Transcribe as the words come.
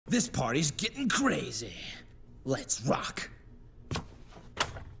This party's getting crazy. Let's rock.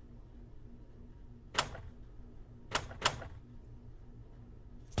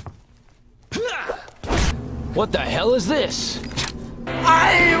 What the hell is this?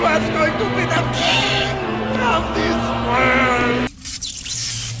 I was going to be the king of this world!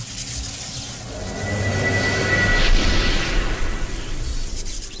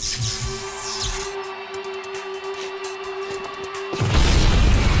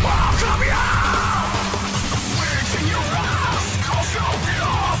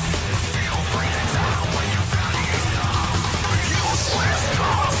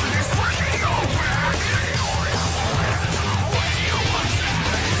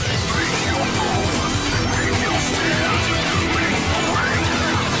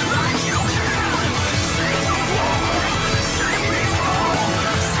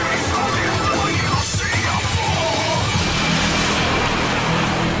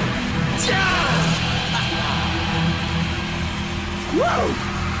 Whoa!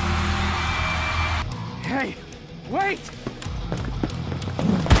 Hey, wait!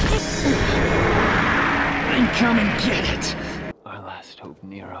 Then come and get it! Our last hope,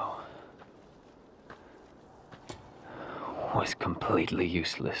 Nero, was completely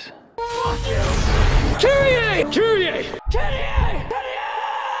useless. Kyrie! Kyrie! Kyrie!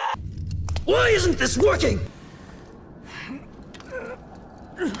 Why isn't this working?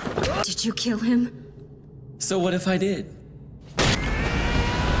 Did you kill him? So what if I did?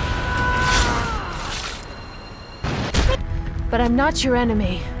 But I'm not your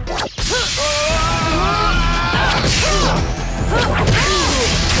enemy.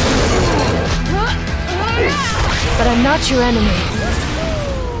 But I'm not your enemy.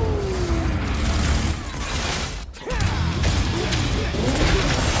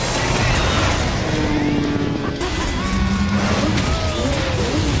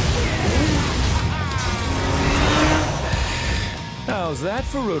 how's that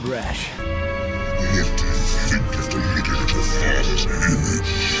for road rash? What do you think after looking at your father's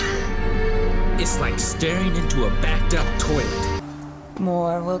image? It's like staring into a backed-up toilet.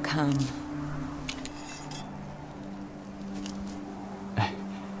 More will come.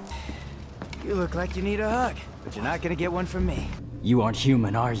 You look like you need a hug, but you're not gonna get one from me. You aren't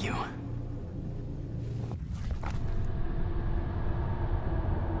human, are you?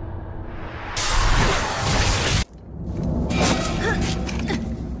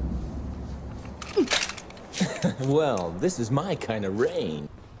 Well, this is my kind of rain.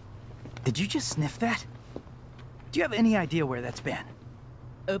 Did you just sniff that? Do you have any idea where that's been?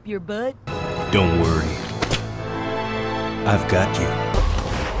 Up your butt? Don't worry. I've got you.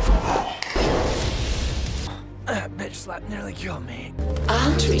 That bitch slap nearly killed me.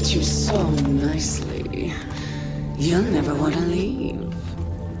 I'll treat you so nicely. You'll never want to leave.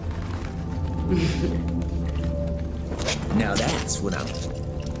 Now that's what I'm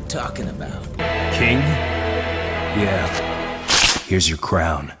talking about. King? Yeah. Here's your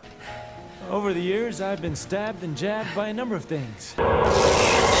crown. Over the years, I've been stabbed and jabbed by a number of things.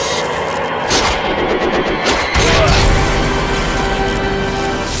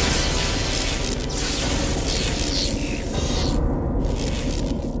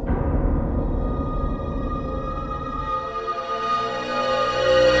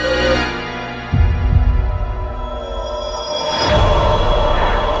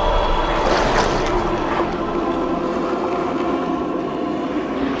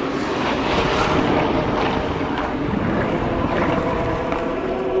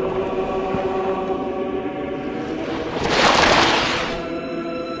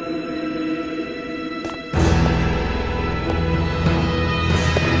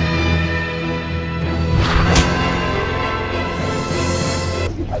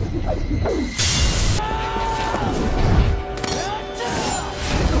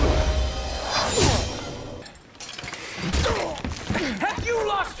 Have you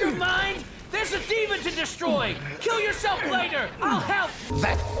lost your mind? There's a demon to destroy! Kill yourself later! I'll help!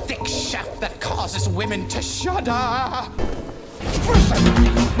 That thick shaft that causes women to shudder!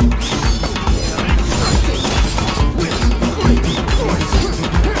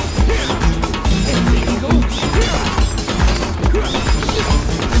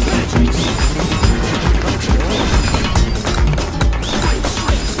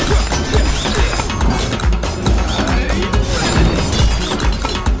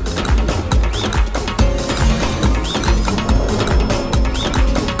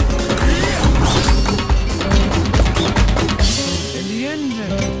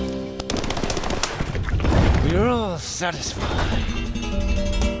 We're all satisfied.